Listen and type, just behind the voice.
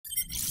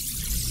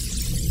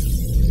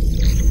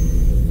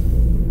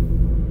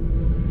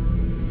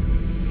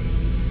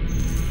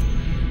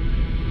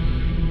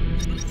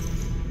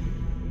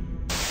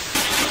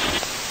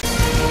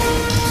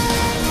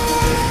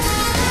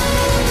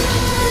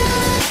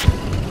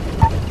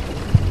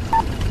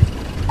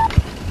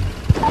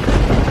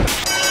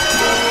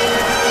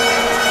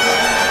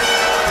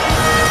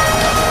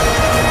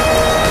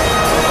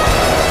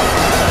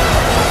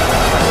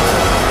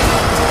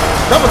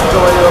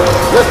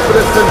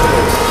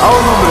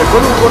con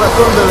un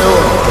corazón de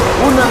león,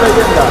 una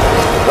leyenda,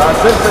 la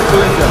sexta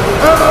excelencia,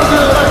 el rey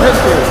de la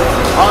gente,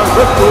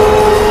 Alberto.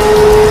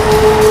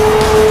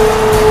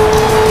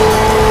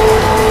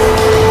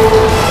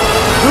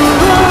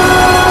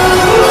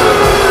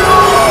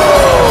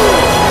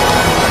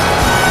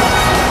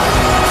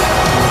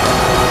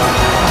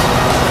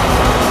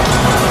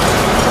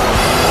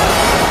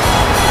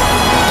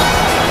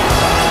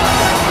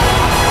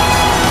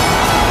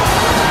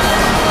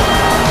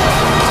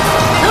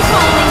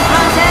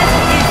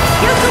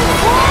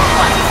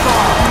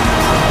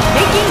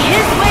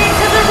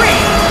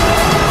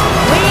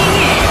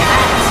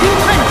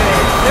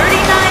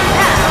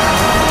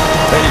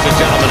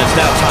 It's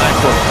now time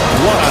for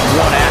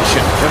one-on-one action.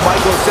 And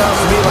Michael, it sounds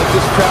to me like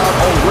this crowd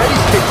already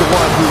picked the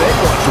one who they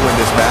want to win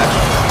this match.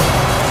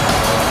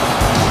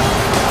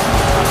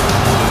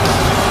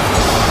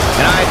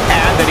 And I'd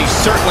add that he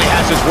certainly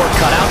has his work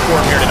cut out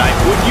for him here tonight.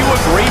 Would you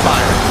agree,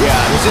 Byron? Yeah,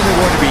 this isn't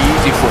going to be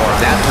easy for him,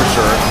 that's for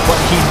sure. But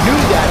he knew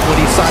that when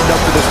he signed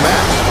up for this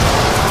match.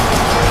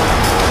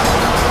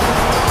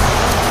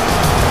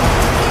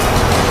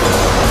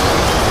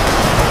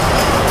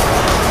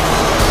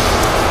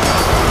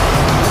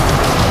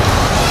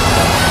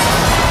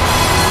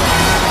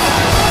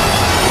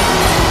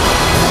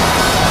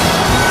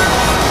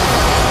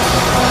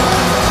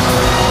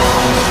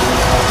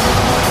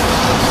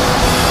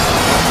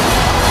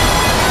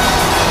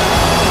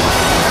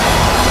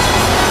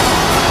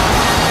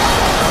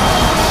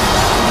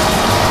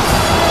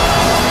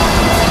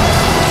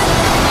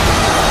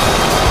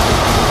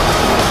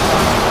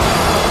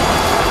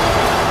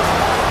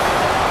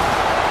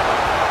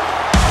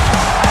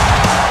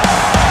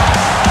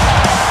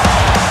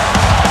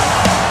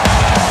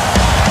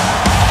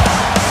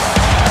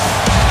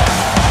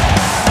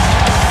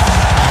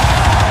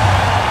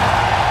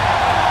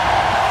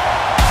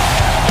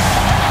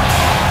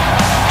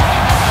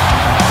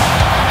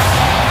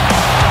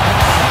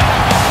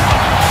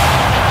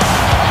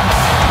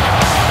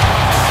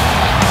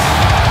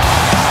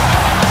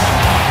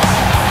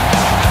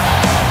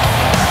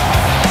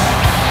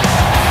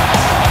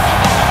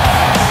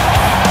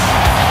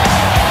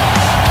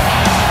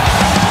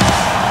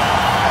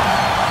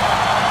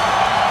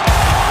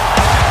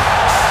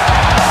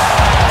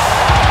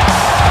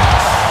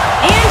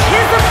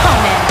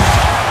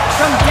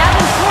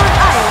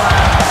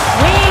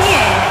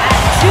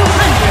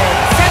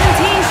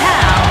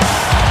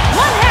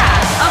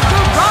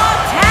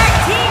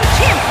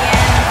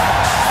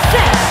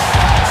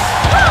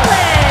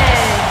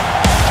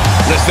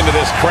 Listen to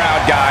this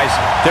crowd, guys.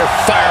 They're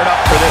fired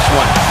up for this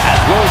one. As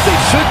well as they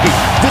should be.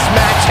 This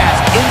match has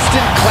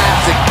instant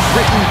classic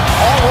written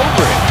all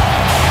over it.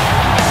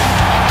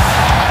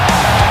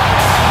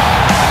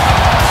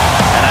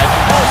 And I'd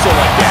also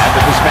like to add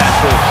that this match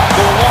will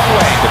go a long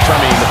way in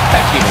determining the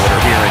pecking order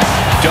here in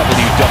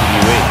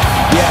WWE.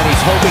 Yeah, and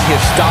he's hoping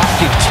his stock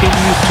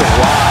continues to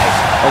rise.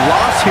 A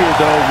loss here,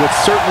 though, would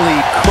certainly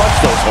crush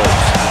those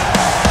hopes.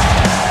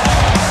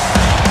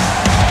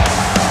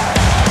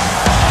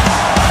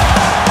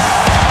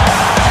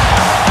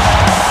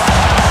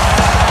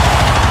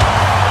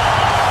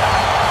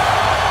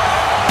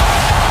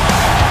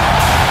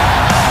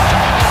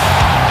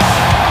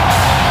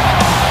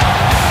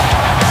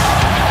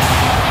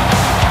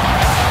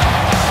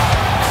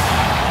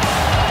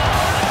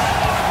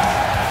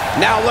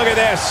 Now look at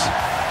this.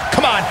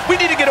 Come on, we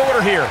need to get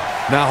order here.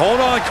 Now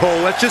hold on,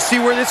 Cole. Let's just see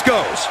where this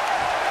goes.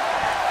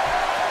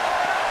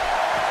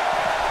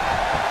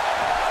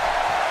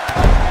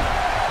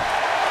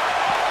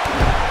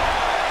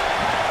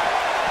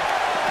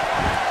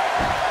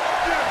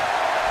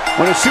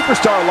 When a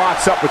superstar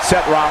locks up with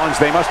Seth Rollins,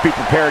 they must be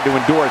prepared to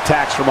endure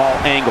attacks from all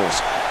angles.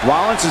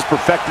 Rollins has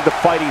perfected the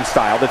fighting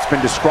style that's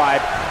been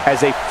described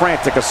as a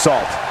frantic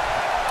assault.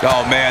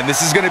 Oh man,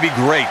 this is going to be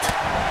great.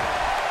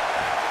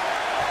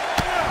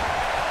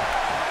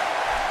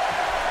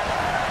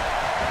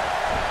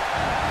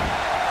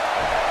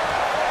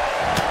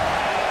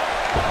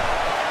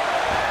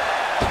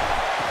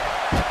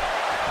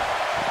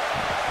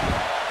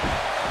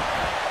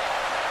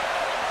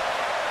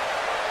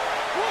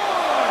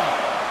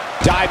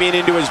 Diving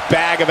into his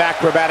bag of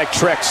acrobatic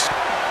tricks.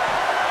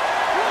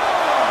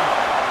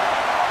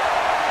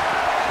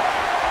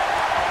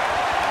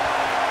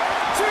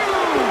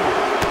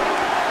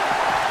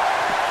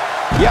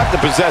 You have to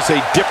possess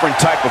a different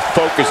type of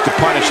focus to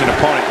punish an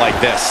opponent like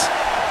this.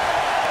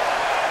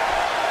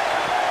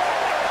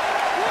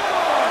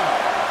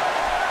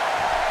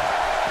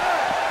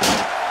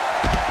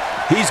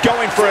 He's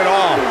going for it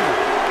all.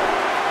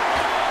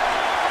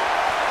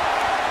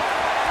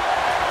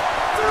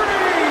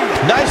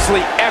 Nicely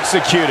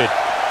executed.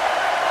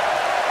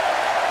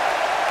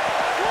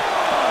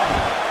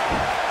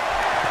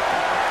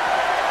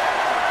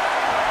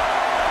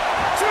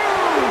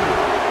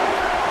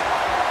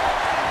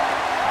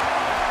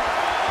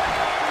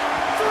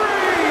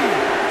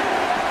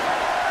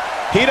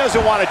 He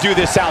doesn't want to do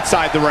this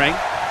outside the ring.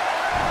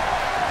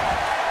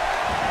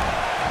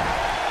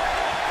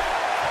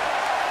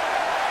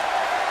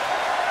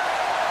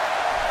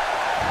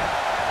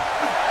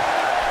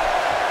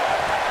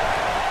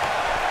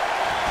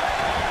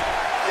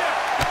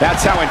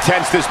 That's how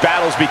intense this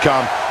battle's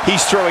become.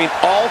 He's throwing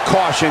all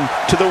caution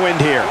to the wind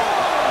here.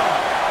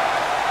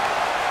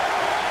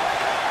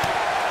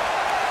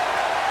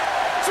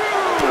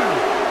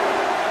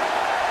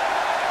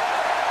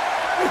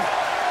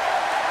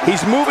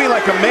 He's moving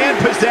like a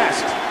man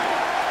possessed.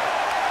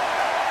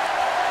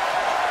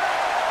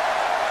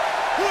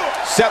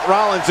 Seth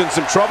Rollins in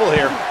some trouble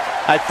here.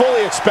 I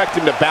fully expect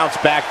him to bounce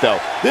back,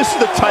 though. This is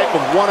the type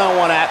of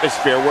one-on-one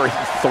atmosphere where he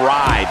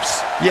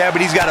thrives. Yeah,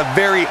 but he's got a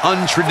very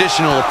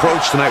untraditional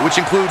approach tonight, which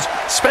includes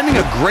spending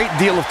a great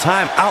deal of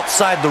time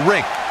outside the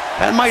ring.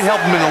 That might help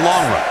him in the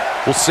long run.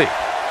 We'll see.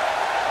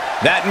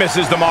 That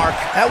misses the mark.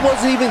 That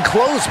wasn't even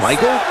close,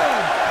 Michael.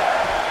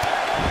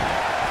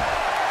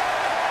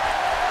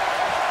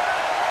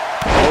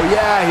 Oh,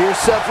 yeah, here's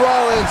Seth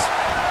Rollins.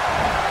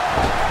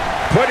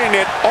 Putting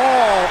it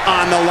all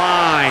on the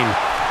line.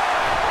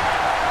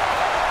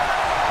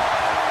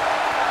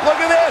 Look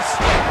at this.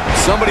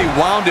 Somebody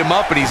wound him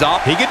up and he's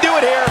off. He could do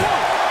it here.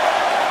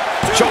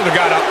 Shoulder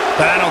got up,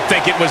 but I don't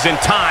think it was in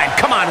time.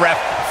 Come on, ref.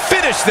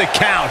 Finish the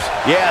count.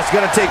 Yeah, it's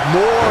going to take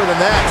more than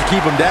that to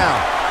keep him down.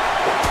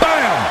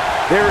 Bam!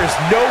 There is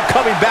no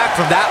coming back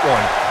from that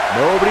one.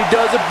 Nobody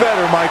does it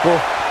better,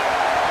 Michael.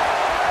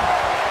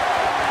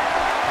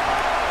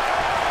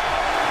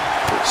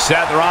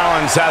 Seth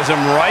Rollins has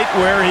him right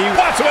where he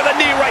wants, with a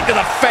knee right to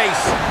the face.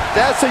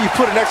 That's how you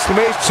put an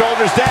exclamation.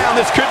 Shoulders down.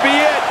 This could be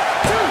it.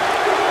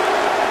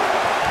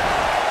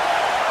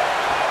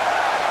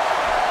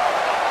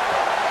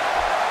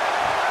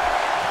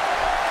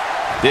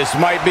 This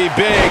might be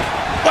big.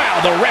 Wow,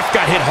 the ref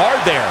got hit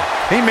hard there.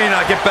 He may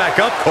not get back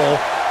up, Cole.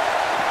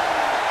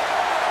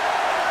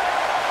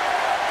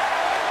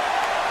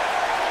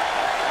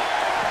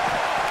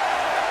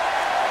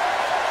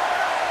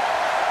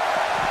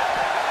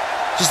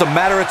 Just a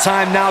matter of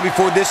time now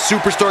before this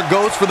superstar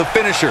goes for the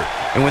finisher.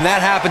 And when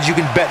that happens, you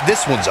can bet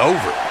this one's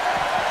over.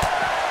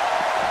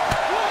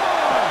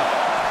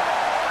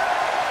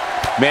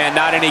 Man,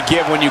 not any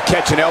give when you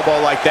catch an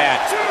elbow like that.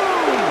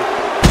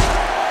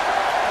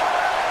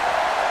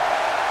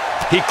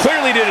 He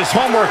clearly did his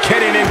homework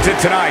heading into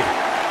tonight.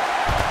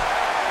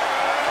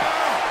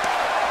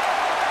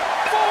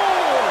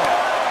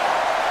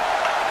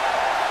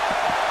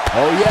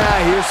 Oh,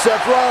 yeah, here's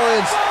Seth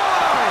Rollins.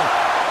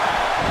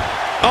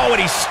 Oh, and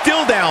he's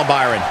still down,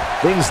 Byron.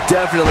 Things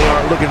definitely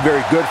aren't looking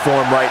very good for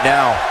him right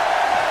now.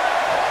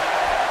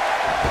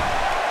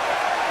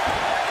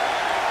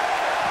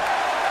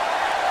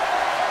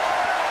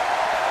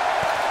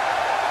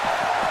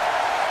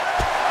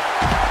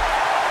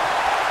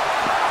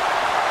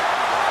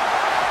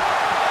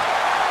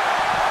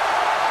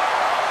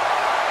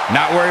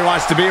 Not where he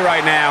wants to be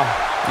right now.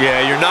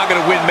 Yeah, you're not going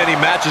to win many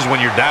matches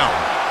when you're down.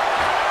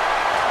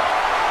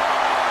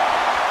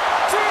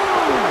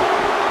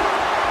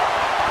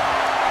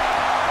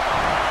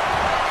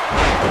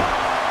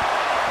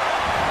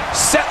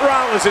 Seth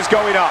Rollins is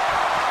going up.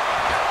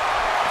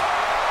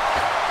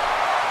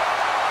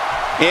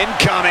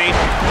 Incoming.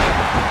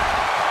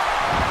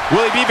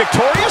 Will he be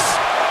victorious?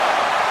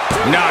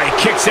 No, he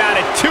kicks out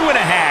at 2.5.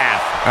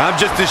 I'm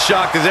just as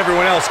shocked as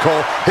everyone else,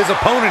 Cole, his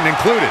opponent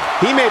included.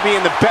 He may be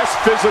in the best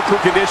physical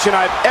condition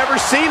I've ever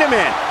seen him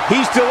in.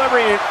 He's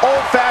delivering an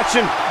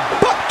old-fashioned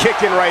butt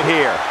kicking right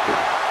here.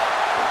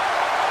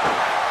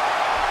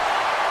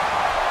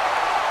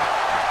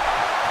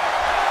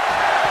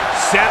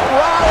 Seth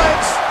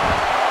Rollins.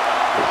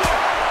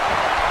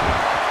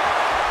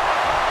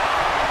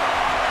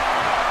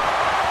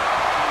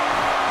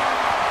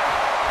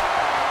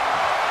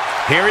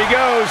 Here he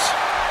goes.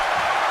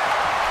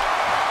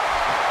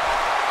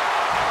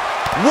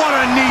 What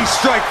a knee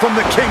strike from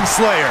the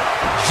Kingslayer.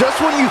 Just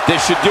when you...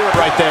 This should do it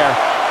right there.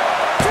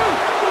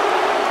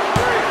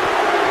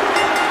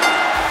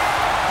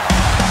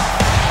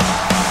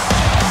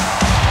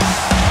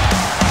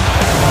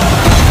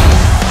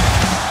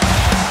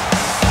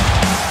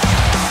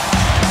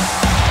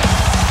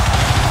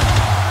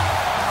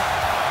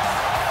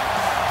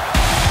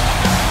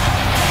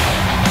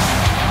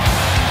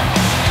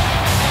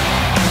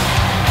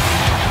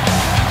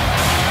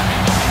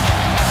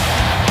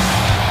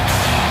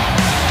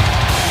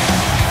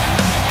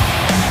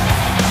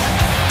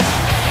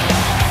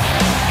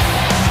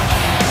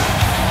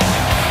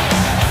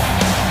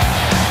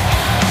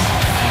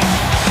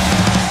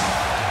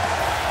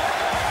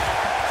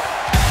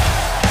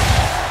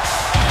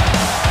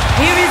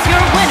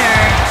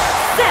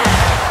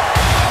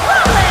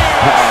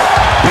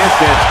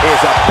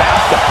 Is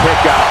about to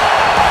pick up.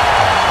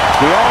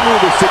 We all knew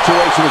the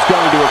situation was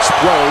going to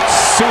explode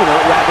sooner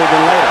rather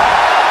than later.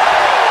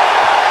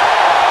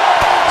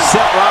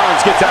 Seth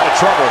Rollins gets out of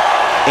trouble,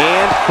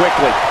 and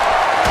quickly.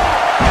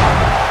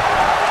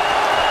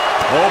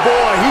 Oh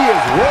boy, he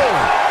is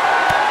rolling.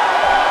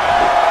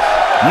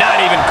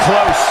 Not even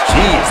close.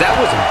 Jeez, that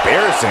was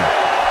embarrassing.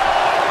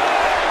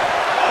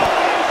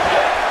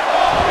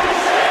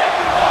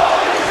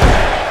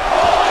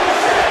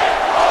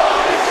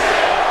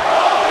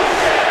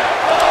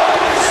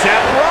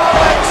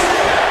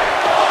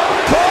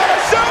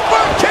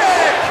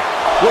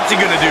 What's he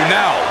gonna do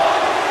now?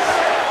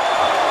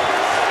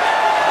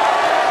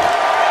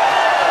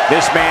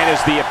 This man is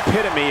the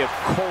epitome of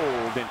cold.